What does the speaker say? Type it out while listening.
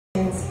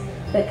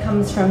that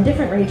comes from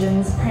different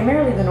regions,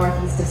 primarily the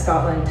northeast of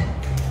Scotland.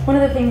 One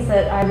of the things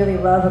that I really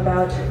love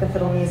about the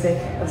fiddle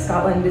music of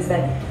Scotland is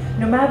that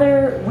no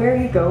matter where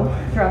you go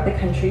throughout the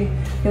country,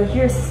 you'll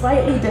hear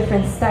slightly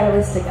different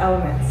stylistic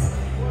elements.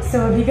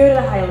 So if you go to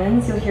the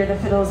Highlands, you'll hear the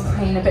fiddles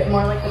playing a bit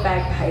more like the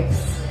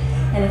bagpipes.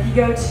 And if you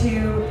go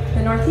to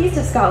the northeast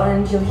of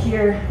Scotland, you'll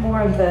hear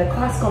more of the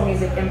classical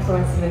music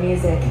influence in the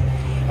music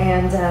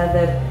and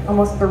the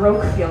almost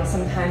Baroque feel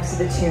sometimes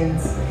to the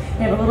tunes.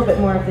 They have a little bit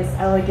more of this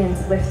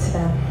elegant lift to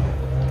them.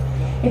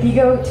 If you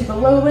go to the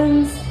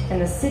lowlands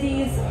and the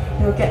cities,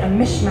 you'll get a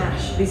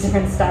mishmash of these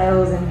different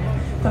styles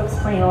and folks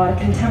playing a lot of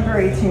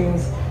contemporary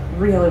tunes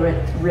really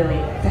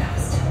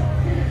fast.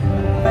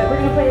 But we're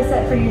going to play a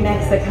set for you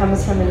next that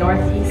comes from the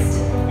northeast,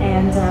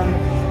 and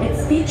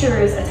it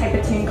features a type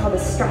of tune called a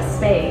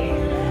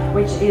strathspey,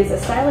 which is a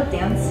style of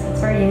dance. It's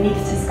very unique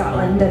to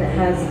Scotland, and it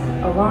has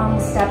a long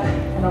step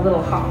and a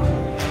little hop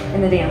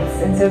in the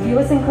dance. And so if you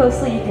listen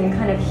closely, you can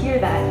kind of hear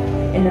that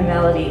in the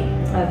melody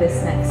of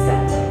this next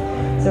set.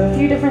 So a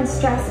few different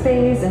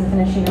strathspeys and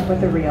finishing up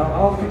with a reel,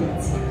 all for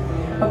dancing.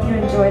 Hope you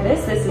enjoy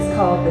this. This is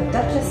called the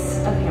Duchess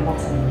of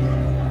Hamilton.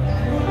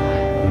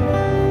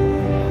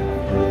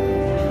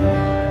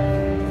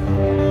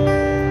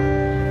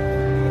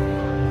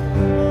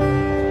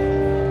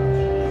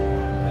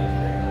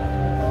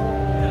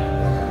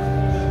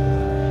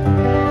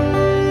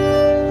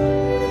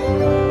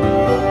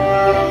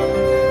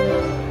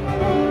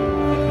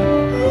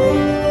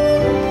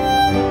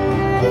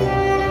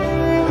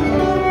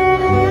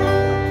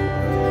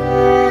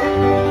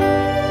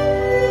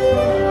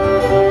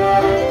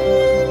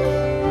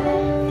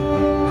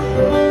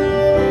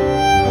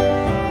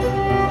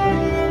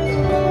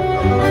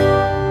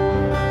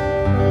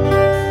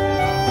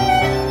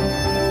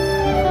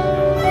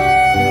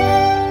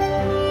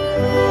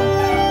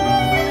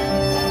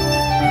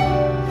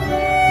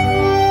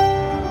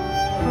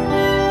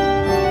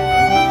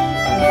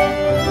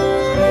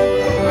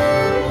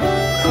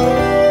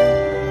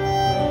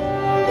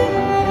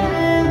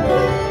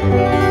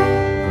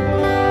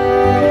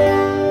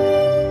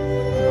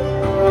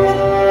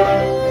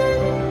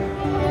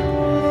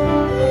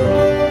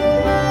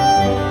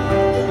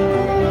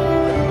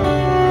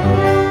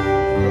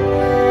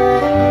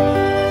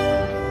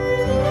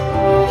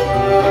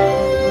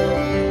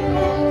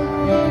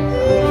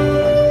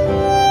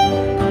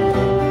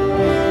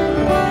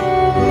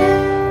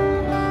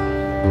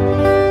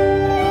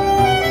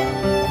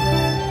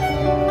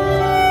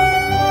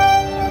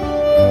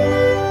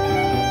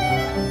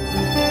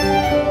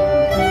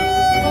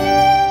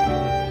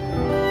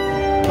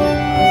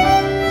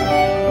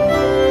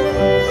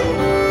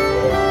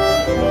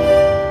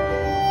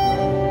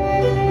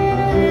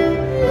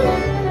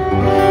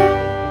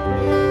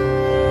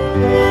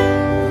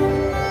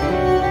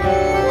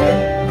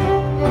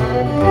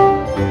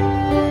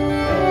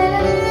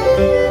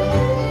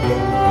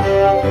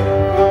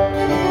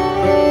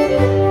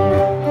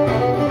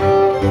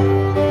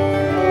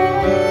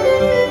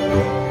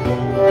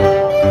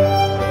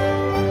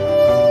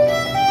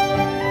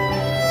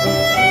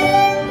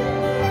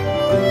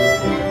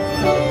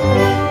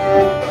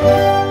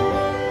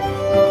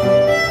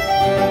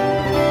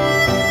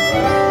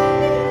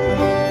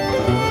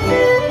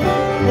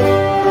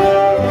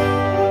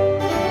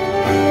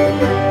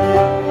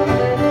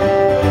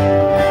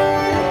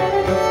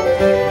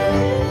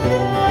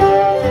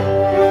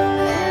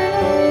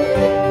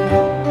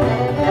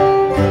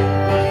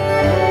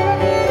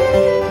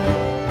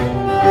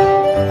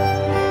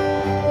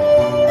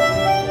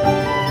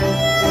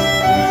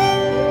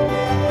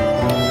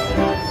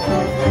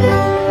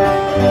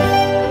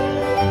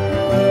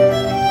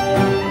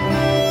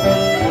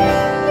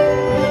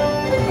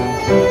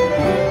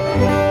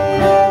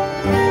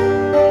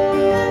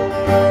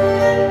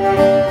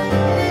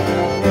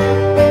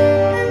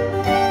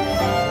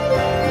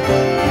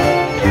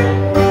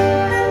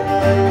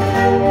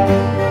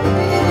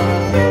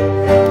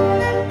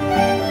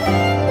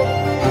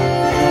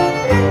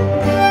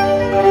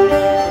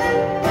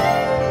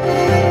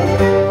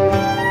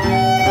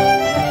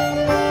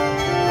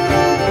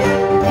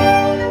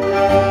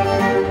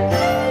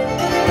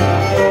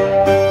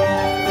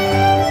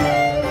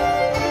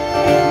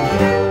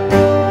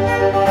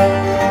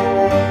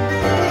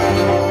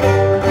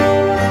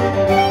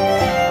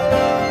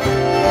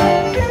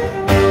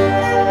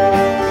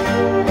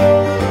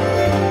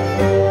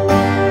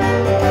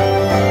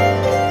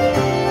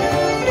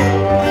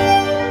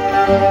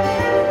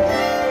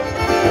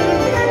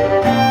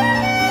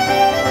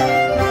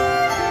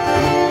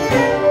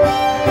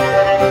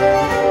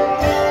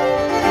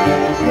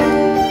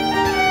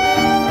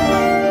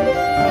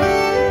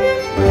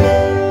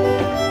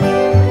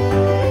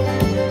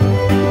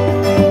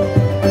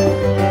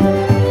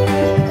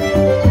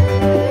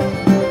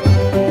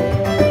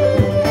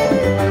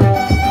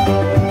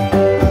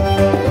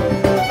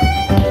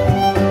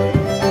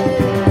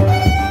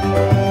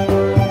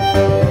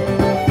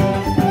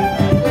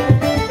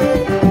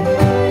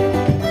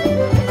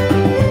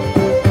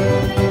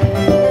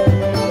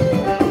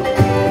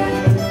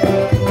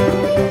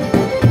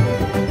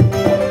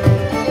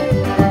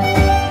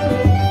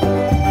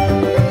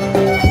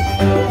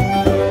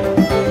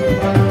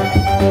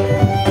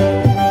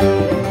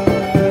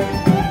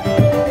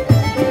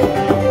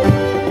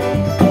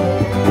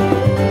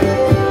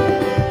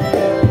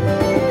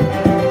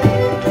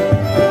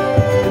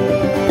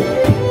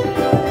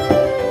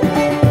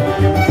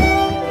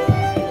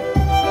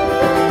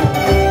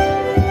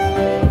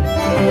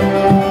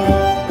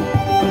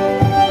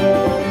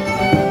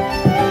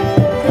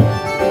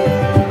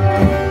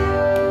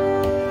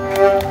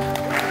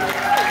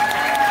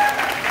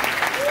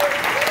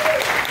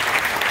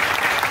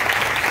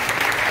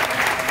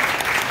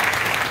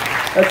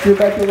 Let's give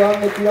back to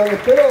Lomnicky on the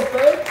fiddle,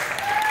 folks.